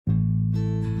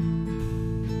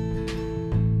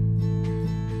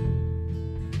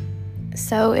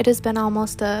So it has been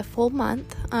almost a full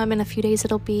month. In a few days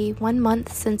it'll be 1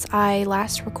 month since I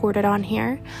last recorded on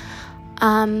here.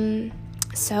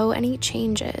 So any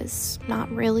changes?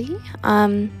 Not really.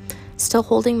 Still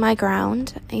holding my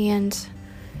ground and,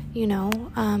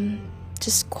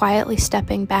 just quietly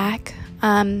stepping back.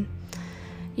 I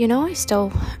still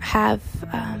have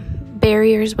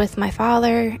barriers with my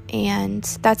father, and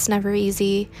that's never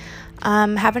easy.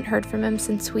 Haven't heard from him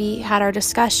since we had our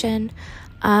discussion.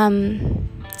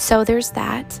 So there's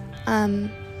that.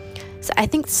 So I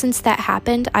think since that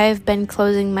happened, I have been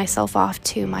closing myself off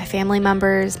to my family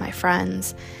members, my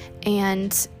friends,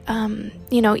 and,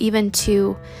 even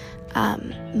to,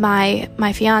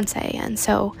 my fiance. And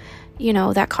so,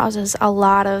 that causes a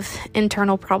lot of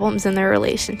internal problems in their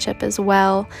relationship as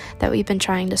well that we've been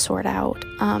trying to sort out.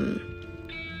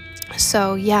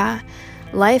 So yeah,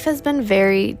 life has been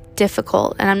very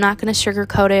difficult, and I'm not going to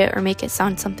sugarcoat it or make it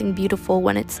sound something beautiful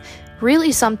when it's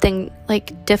really something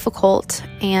difficult,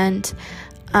 and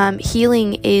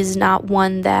healing is not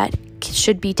one that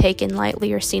should be taken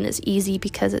lightly or seen as easy,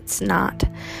 because it's not.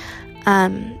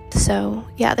 So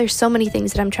yeah, there's so many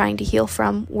things that I'm trying to heal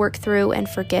from, work through, and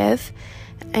forgive.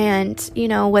 And,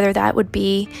 whether that would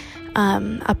be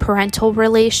a parental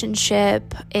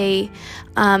relationship, a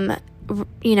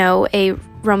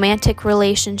romantic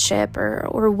relationship,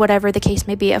 or whatever the case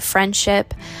may be, a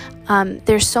friendship.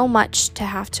 There's so much to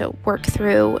have to work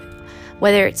through,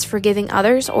 whether it's forgiving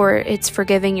others or it's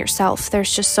forgiving yourself.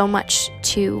 There's just so much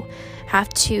to have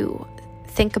to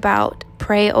think about,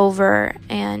 pray over,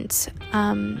 and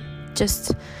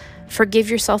just forgive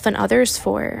yourself and others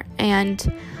for. And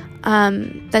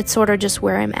that's sort of just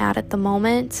where I'm at the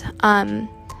moment.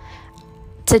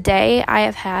 Today I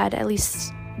have had, at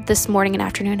least this morning and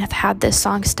afternoon, have had this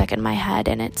song stuck in my head,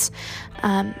 and it's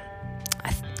I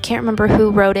can't remember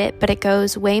who wrote it, but it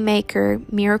goes,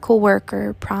 Waymaker, miracle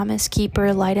worker, promise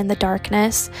keeper, light in the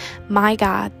darkness, my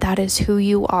God, that is who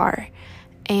you are.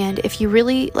 And if you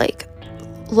really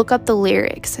look up the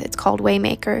lyrics, it's called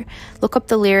Waymaker, look up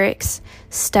the lyrics,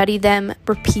 study them,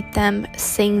 repeat them,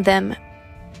 sing them,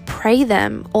 pray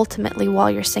them ultimately while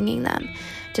you're singing them.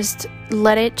 Just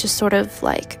let it just sort of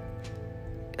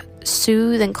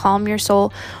soothe and calm your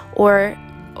soul. Or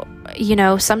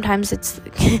sometimes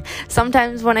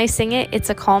sometimes when I sing it, it's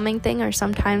a calming thing, or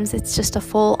sometimes it's just a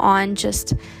full on,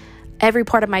 just every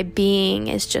part of my being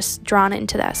is just drawn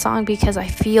into that song because I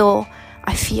feel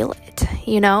it.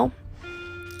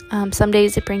 Some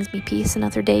days it brings me peace, and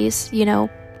other days, it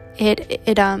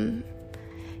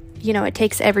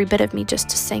takes every bit of me just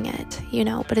to sing it,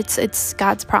 but it's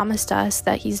God's promise to us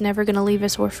that He's never going to leave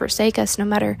us or forsake us, no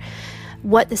matter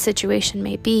what the situation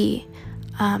may be.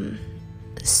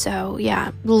 So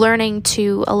yeah, learning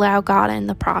to allow God in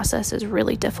the process is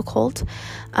really difficult.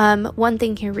 One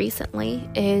thing here recently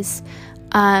is,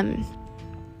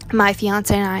 my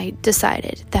fiance and I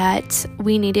decided that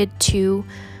we needed to,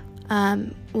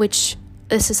 which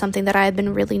this is something that I have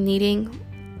been really needing,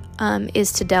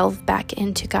 is to delve back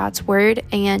into God's word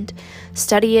and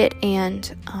study it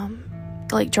and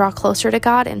draw closer to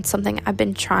God, and something I've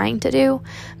been trying to do,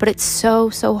 but it's so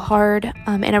hard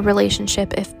in a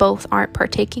relationship if both aren't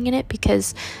partaking in it,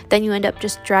 because then you end up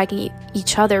just dragging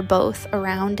each other both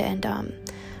around and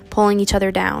pulling each other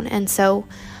down. And so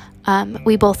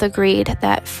we both agreed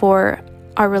that for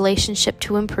our relationship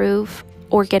to improve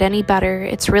or get any better,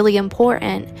 it's really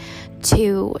important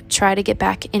to try to get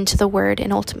back into the word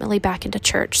and ultimately back into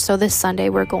church. So this Sunday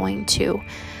we're going to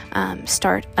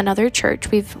start another church.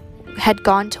 We've had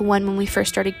gone to one when we first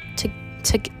started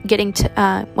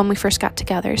when we first got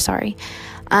together,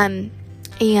 and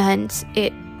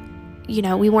it,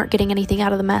 we weren't getting anything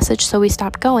out of the message, so we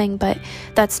stopped going. But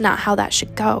that's not how that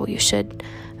should go. You should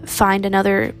find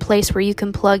another place where you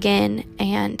can plug in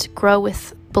and grow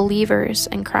with believers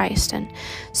in Christ. And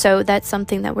so that's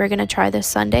something that we're going to try this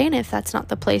Sunday. And if that's not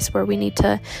the place where we need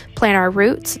to plant our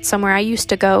roots, it's somewhere I used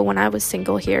to go when I was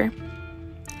single here.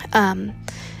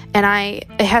 And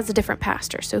it has a different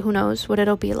pastor, so who knows what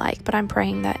it'll be like. But I'm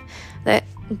praying that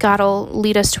God will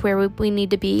lead us to where we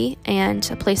need to be, and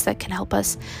a place that can help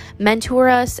us, mentor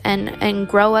us, and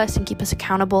grow us, and keep us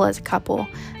accountable as a couple.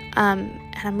 And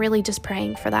I'm really just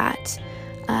praying for that.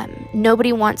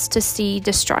 Nobody wants to see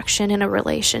destruction in a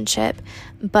relationship,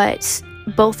 but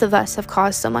both of us have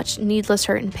caused so much needless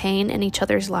hurt and pain in each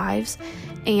other's lives.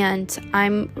 And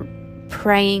I'm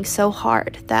praying so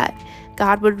hard that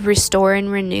God would restore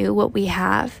and renew what we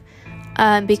have,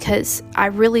 because I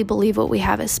really believe what we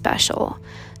have is special.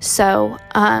 So,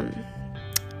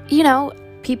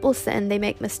 people sin, they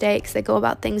make mistakes, they go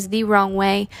about things the wrong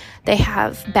way, they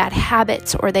have bad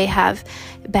habits, or they have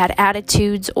bad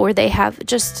attitudes, or they have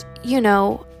just,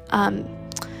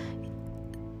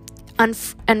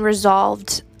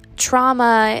 unresolved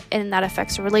trauma, and that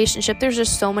affects a relationship. There's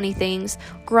just so many things.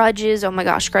 Grudges, oh my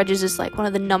gosh, grudges is like one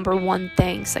of the number one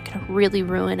things that can really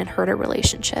ruin and hurt a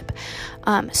relationship.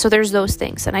 So there's those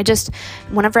things. And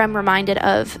whenever I'm reminded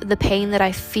of the pain that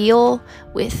I feel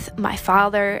with my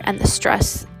father and the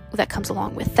stress that comes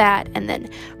along with that, and then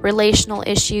relational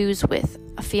issues with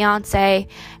a fiance,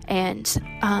 and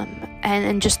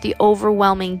just the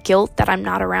overwhelming guilt that I'm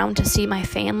not around to see my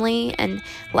family, and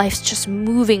life's just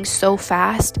moving so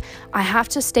fast, I have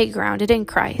to stay grounded in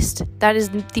Christ. That is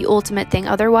the ultimate thing.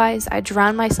 Otherwise, I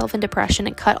drown myself in depression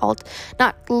and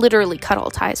not literally cut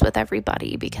all ties with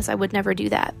everybody, because I would never do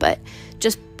that, but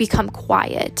just become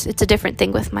quiet. It's a different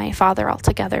thing with my father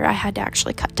altogether. I had to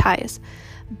actually cut ties.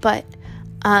 But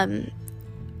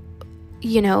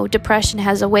depression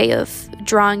has a way of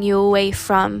drawing you away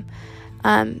from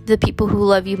the people who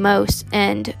love you most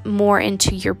and more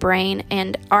into your brain,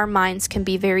 and our minds can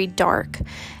be very dark.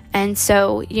 And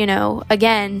so,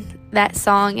 again, that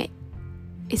song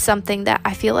is something that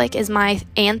I feel like is my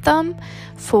anthem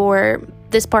for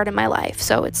this part of my life.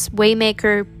 So it's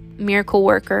Waymaker, Miracle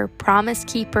Worker, Promise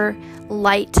Keeper,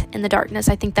 Light in the Darkness.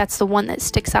 I think that's the one that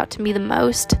sticks out to me the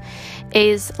most,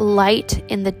 is light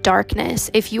in the darkness.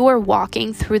 If you are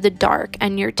walking through the dark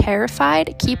and you're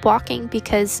terrified, keep walking,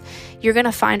 because you're going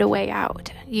to find a way out.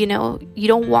 You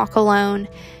don't walk alone.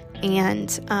 And,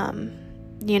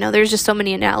 there's just so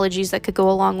many analogies that could go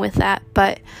along with that,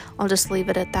 but I'll just leave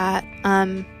it at that.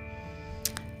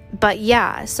 But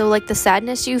yeah, so like the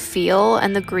sadness you feel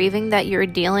and the grieving that you're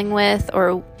dealing with,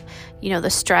 or the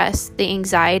stress, the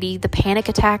anxiety, the panic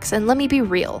attacks. And let me be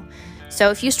real.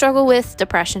 So if you struggle with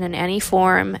depression in any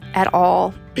form at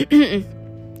all,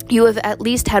 you have at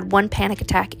least had one panic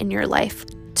attack in your life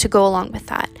to go along with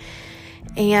that.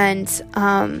 And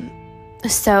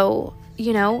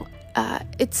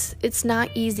it's not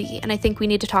easy. And I think we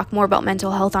need to talk more about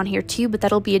mental health on here too, but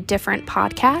that'll be a different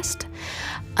podcast.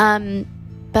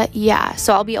 But yeah,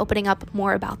 so I'll be opening up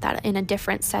more about that in a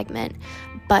different segment.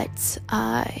 But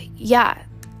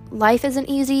life isn't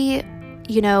easy.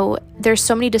 There's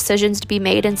so many decisions to be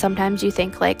made, and sometimes you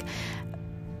think like,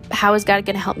 how is God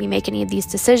going to help me make any of these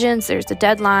decisions? There's a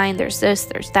deadline, there's this,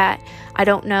 there's that. I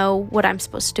don't know what I'm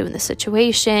supposed to do in this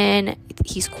situation.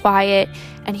 He's quiet.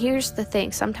 And here's the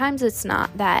thing. Sometimes it's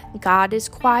not that God is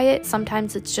quiet.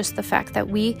 Sometimes it's just the fact that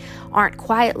we aren't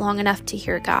quiet long enough to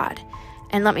hear God.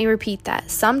 And let me repeat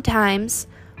that. Sometimes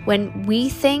when we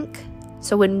think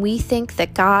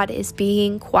that God is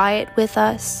being quiet with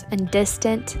us and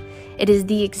distant, it is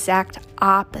the exact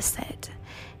opposite.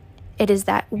 It is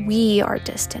that we are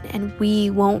distant and we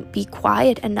won't be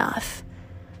quiet enough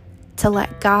to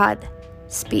let God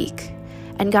speak.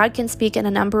 And God can speak in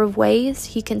a number of ways.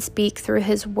 He can speak through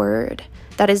His Word.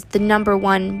 That is the number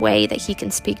one way that He can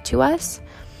speak to us.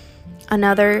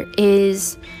 Another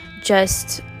is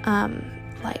just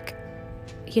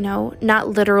not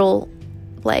literal,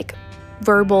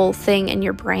 verbal thing in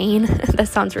your brain. That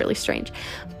sounds really strange.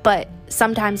 But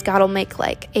sometimes God will make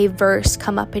a verse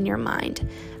come up in your mind.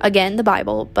 Again, the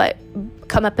Bible, but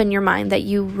come up in your mind that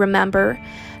you remember.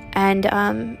 And,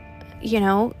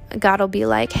 God will be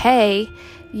like, hey,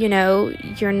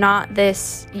 you're not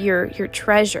this, you're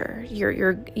treasure.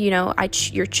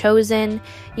 You're chosen.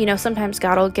 Sometimes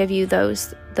God will give you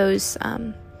those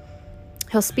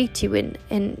He'll speak to you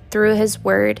in through His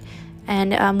Word,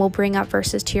 and will bring up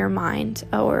verses to your mind,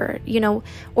 or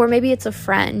maybe it's a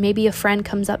friend. Maybe a friend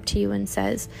comes up to you and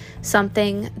says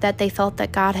something that they felt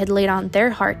that God had laid on their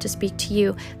heart to speak to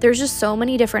you. There's just so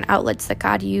many different outlets that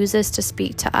God uses to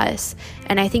speak to us,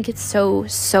 and I think it's so,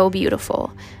 so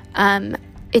beautiful.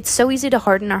 It's so easy to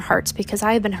harden our hearts, because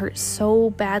I have been hurt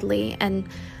so badly. And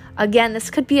again, this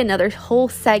could be another whole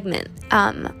segment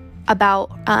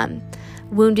about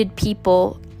wounded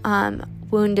people,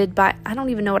 wounded by, I don't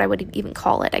even know what I would even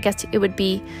call it. I guess it would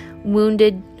be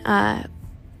wounded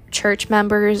church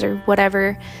members or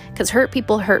whatever, because hurt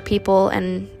people,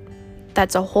 and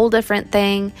that's a whole different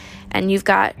thing. And you've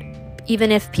got,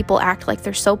 even if people act like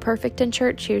they're so perfect in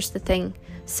church, here's the thing,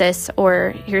 sis,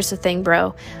 or here's the thing,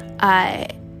 bro,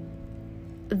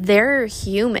 they're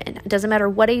human. It doesn't matter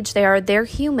what age they are, they're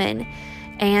human.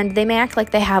 And they may act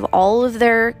like they have all of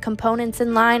their components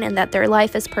in line and that their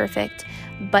life is perfect.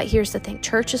 But here's the thing.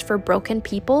 Church is for broken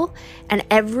people, and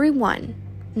everyone,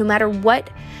 no matter what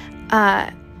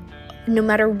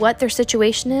their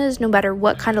situation is, no matter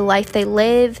what kind of life they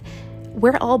live,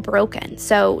 we're all broken.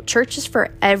 So church is for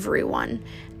everyone.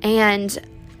 And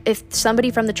if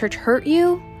somebody from the church hurt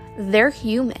you, they're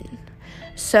human.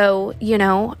 So,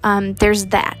 there's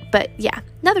that. But yeah,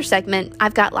 another segment.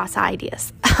 I've got lots of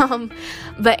ideas.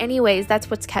 But anyways, that's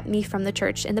what's kept me from the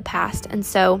church in the past. And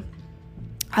so,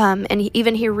 and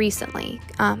even here recently,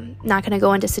 not going to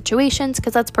go into situations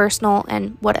because that's personal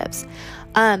and whatevs.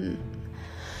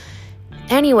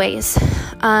 Anyways,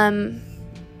 I'm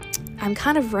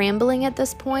kind of rambling at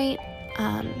this point.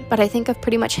 But I think I've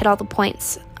pretty much hit all the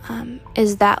points.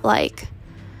 Is that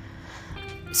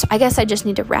so I guess I just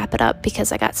need to wrap it up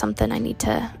because I got something I need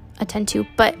to attend to.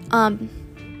 But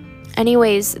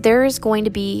anyways, there is going to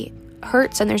be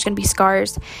hurts and there's going to be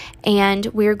scars, and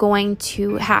we're going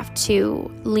to have to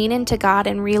lean into God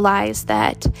and realize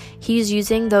that He's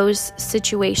using those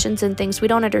situations and things we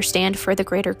don't understand for the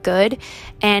greater good.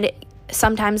 And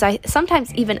sometimes I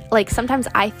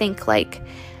think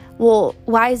well,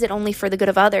 why is it only for the good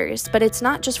of others? But it's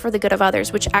not just for the good of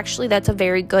others, which actually that's a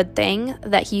very good thing,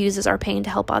 that He uses our pain to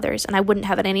help others. And I wouldn't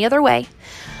have it any other way.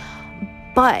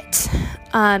 But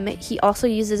He also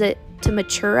uses it to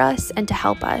mature us and to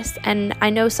help us. And I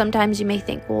know sometimes you may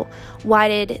think, well, why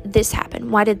did this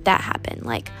happen? Why did that happen?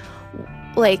 Like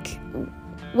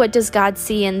what does God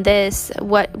see in this?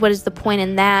 What is the point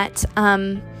in that?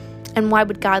 And why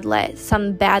would God let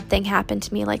some bad thing happen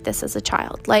to me like this as a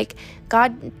child? Like,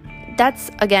 God,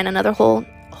 that's, again, another whole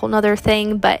nother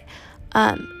thing, but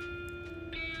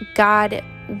God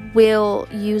will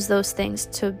use those things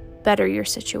to better your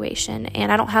situation.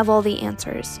 And I don't have all the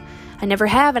answers. I never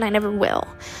have, and I never will.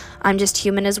 I'm just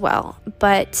human as well.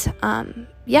 But, I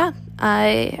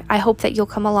hope that you'll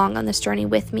come along on this journey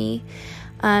with me.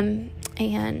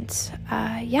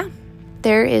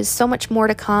 There is so much more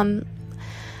to come.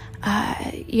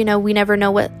 We never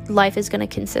know what life is going to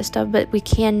consist of, but we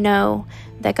can know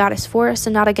that God is for us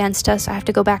and not against us. I have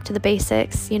to go back to the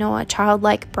basics, a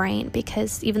childlike brain,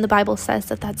 because even the Bible says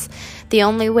that that's the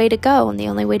only way to go and the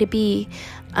only way to be,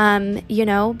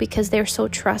 because they're so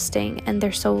trusting and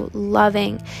they're so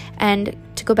loving. And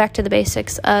to go back to the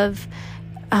basics of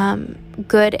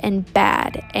good and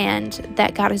bad, and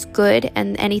that God is good,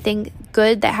 and anything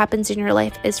good that happens in your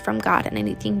life is from God, and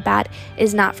anything bad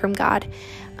is not from God.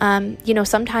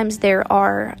 Sometimes there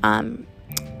are,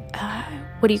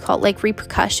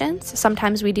 repercussions.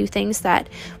 Sometimes we do things that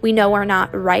we know are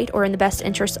not right or in the best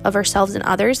interest of ourselves and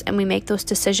others, and we make those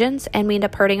decisions and we end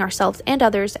up hurting ourselves and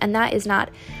others. And that is not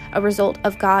a result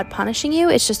of God punishing you.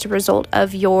 It's just a result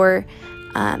of your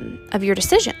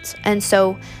decisions. And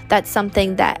so that's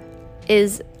something that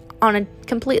is on a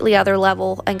completely other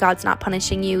level, and God's not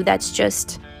punishing you. That's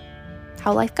just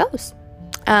how life goes.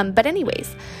 But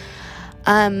anyways,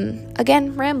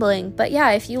 again, rambling. But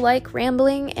yeah, if you like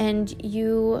rambling and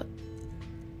you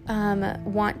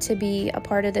want to be a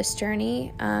part of this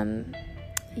journey,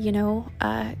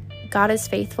 God is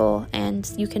faithful,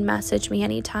 and you can message me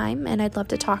anytime, and I'd love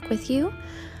to talk with you.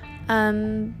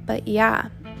 But yeah,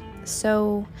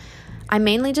 so I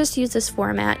mainly just use this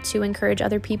format to encourage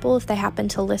other people if they happen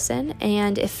to listen,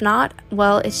 and if not,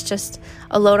 well, it's just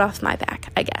a load off my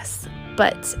back, I guess.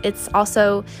 But it's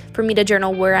also for me to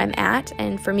journal where I'm at,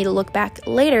 and for me to look back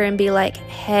later and be like,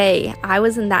 hey, I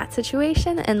was in that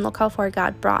situation and look how far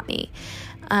God brought me.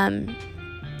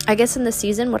 I guess in this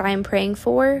season, what I am praying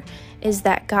for is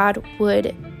that God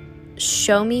would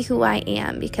show me who I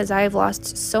am, because I have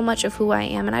lost so much of who I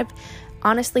am, and I've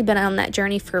honestly been on that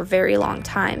journey for a very long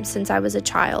time, since I was a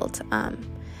child.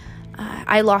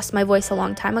 I lost my voice a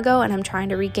long time ago, and I'm trying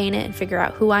to regain it and figure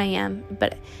out who I am.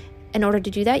 But in order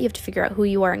to do that, you have to figure out who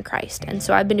you are in Christ. And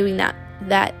so I've been doing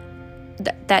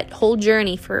that whole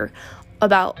journey for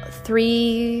about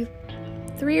three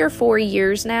or 4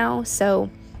 years now. So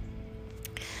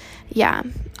yeah,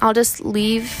 I'll just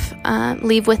leave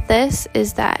with this,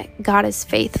 is that God is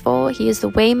faithful. He is the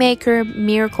way maker,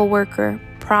 miracle worker,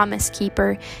 promise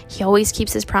keeper. He always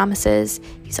keeps his promises.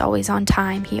 He's always on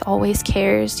time. He always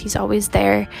cares. He's always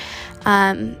there.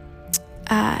 And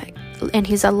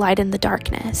he's a light in the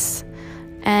darkness.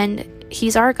 And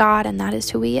he's our God, and that is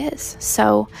who he is.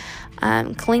 So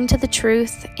cling to the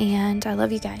truth, and I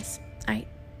love you guys. All right,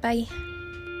 bye.